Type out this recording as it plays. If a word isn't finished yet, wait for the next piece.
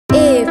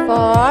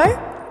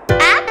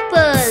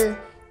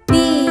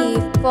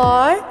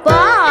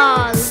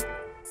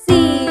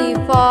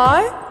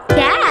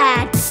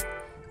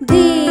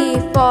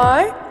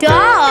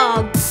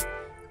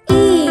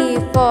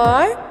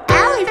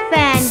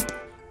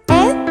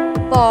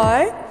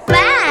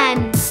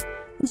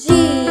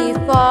G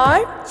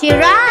for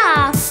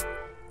giraffe.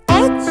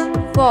 H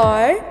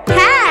for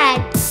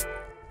Hat.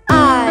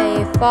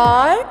 I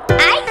for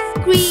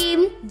Ice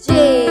cream.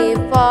 J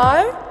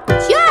for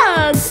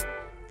Jug.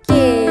 K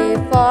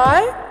for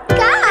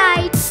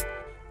Kite.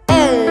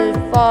 L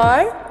for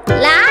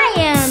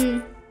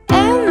Lion.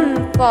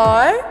 M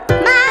for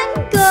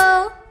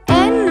Mango.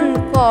 N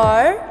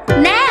for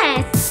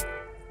Nest.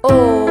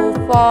 O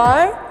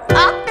for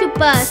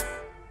Octopus.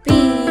 P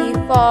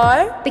for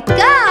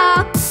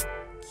Peacock.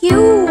 Q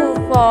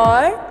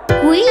for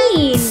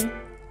Queen.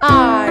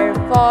 R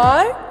for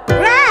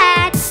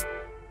Rat.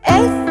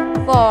 S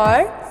for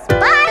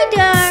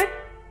Spider.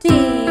 T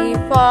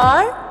for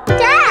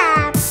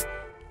Tap.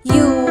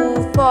 U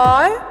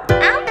for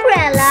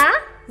Umbrella.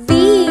 V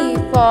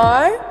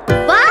for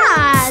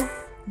Vase.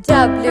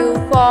 W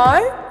for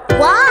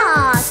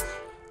Watch.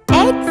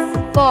 X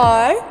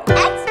for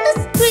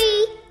Xmas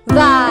tree.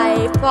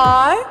 Y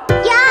for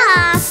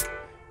Yak.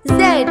 Z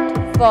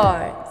for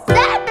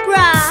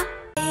Zebra.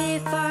 A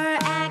for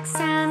X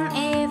and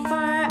A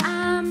for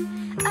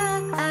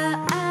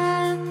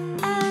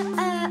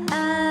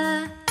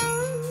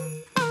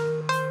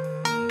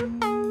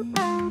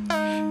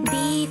B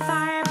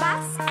for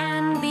bus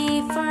and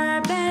B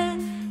for bill.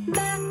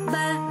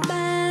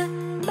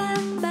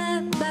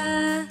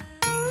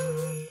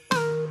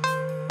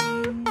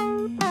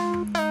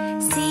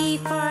 C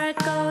for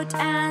coat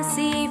and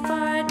C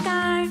for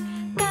car.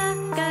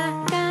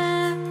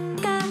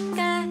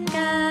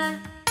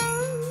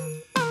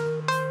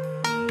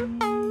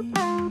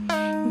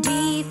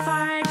 D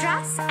for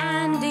dress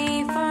and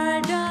D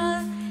for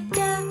doll.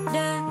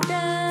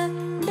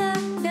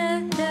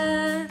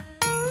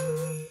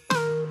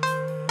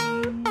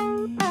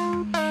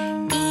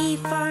 E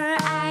for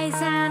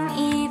eyes and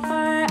E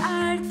for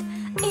earth.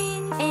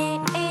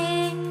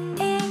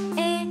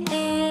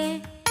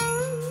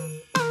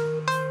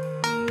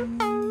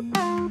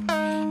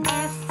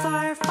 F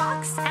for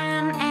fox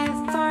and F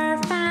for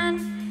fan.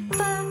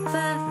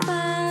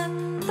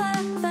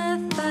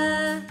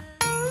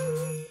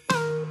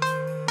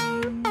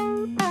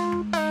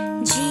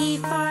 G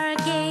for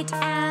gate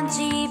and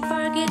G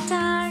for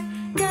guitar.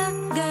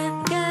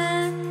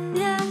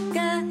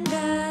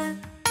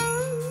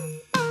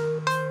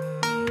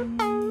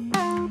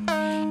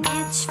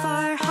 H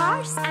for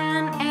horse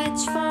and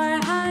H for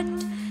hut.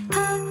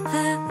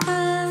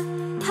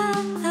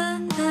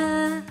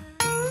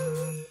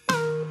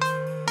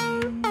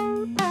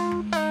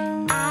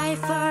 I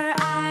for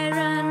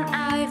iron,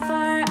 I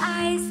for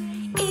ice.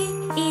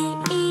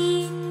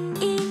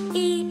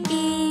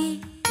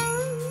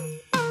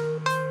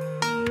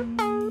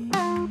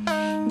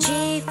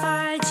 J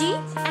for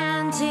jeep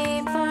and J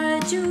for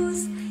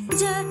juice.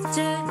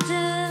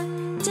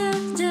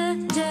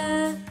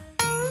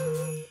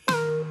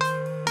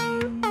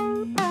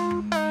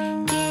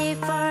 K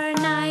for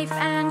knife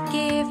and K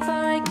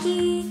for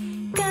key.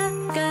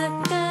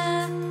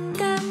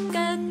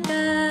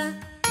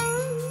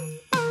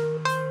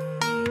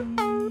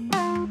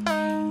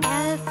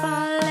 L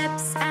for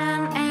lips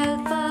and L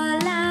for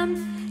lamb.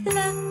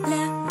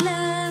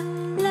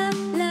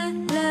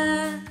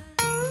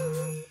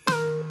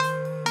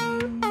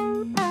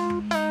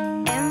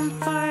 M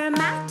for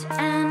mat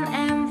and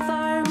M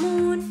for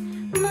moon.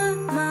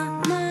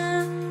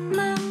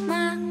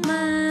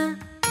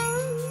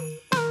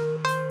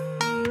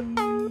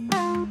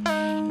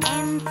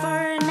 N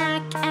for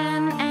neck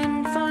and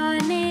N for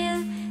nail.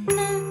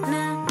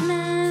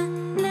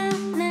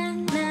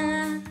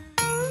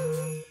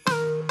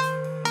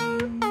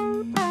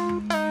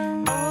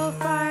 O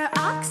for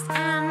ox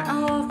and O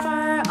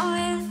for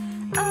oil.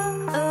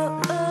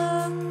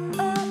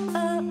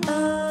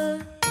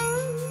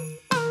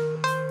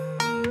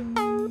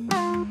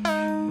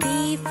 P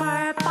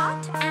for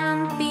pot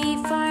and P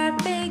for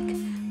pig.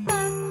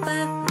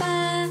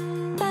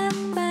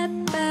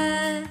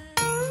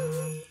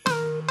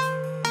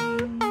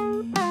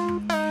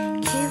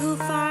 Q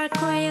for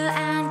quail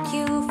and Q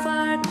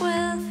for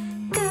quill.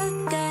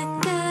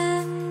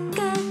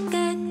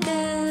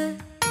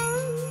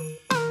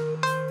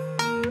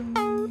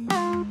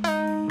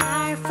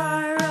 R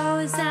for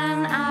rose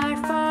and R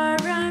for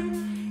run.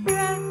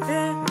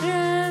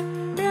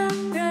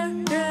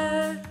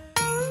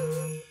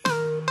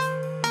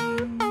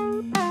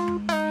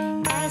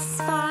 S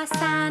for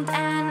sand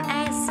and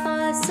S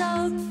for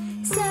soap.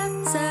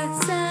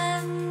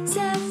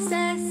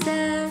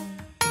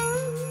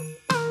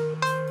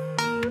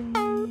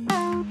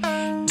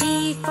 T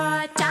for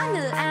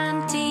tunnel and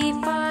T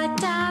for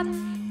tap.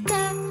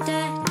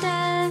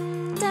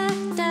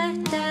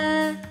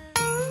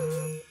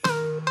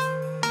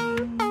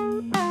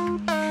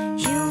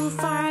 U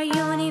for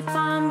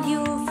uniform,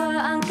 U for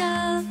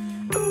uncle.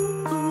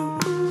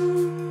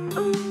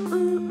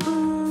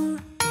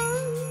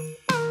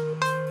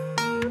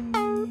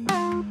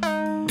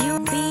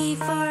 V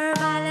for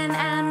violin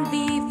and V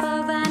for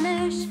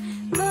vanish.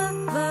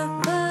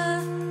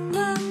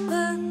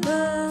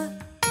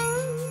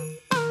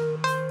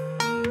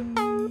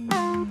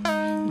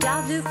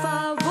 W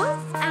for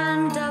wolf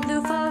and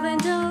W for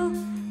window.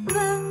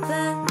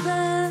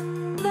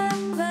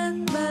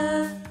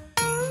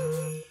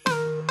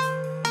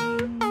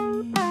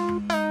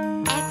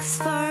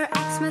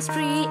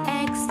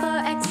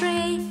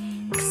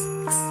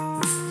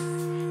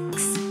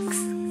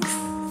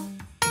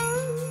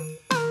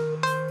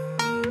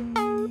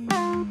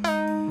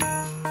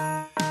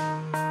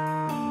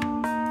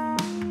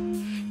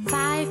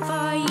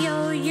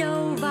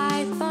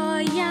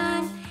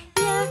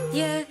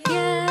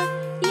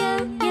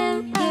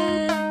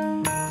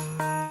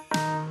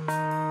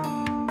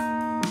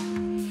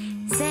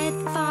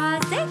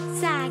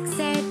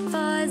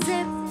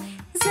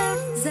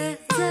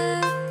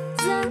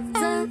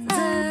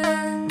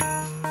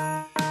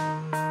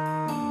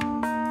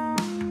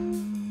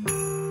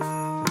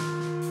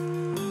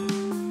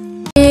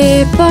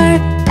 for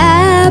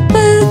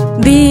apple,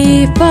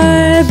 B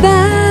for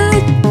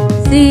bat,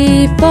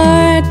 C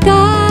for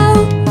cow,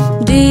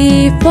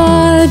 D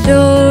for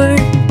door,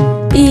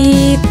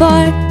 E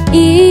for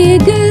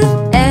eagle,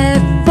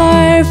 F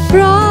for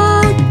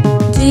frog,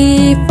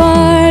 G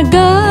for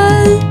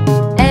girl,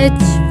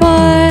 H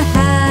for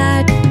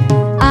hat,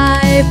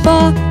 I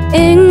for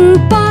ink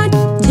pot,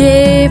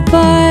 J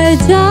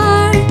for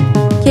jar,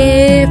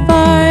 K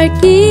for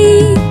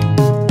key,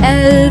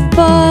 L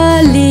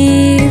for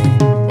leaf,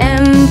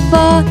 M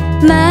for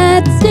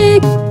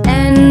matchstick,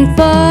 N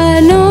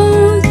for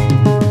nose,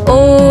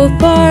 O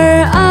for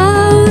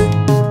owl,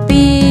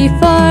 P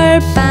for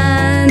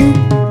pan,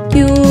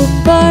 Q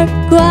for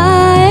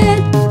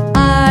quiet,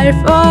 R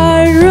for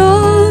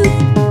rose,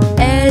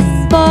 S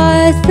for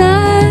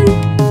sun,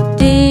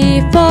 T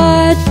for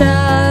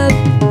tub,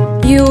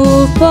 U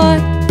for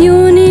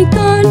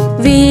unicorn,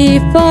 V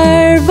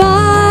for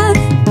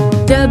vase,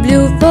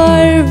 W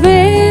for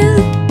whale,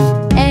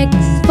 X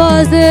for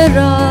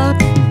xerox,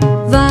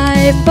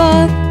 Y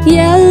for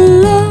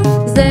yellow,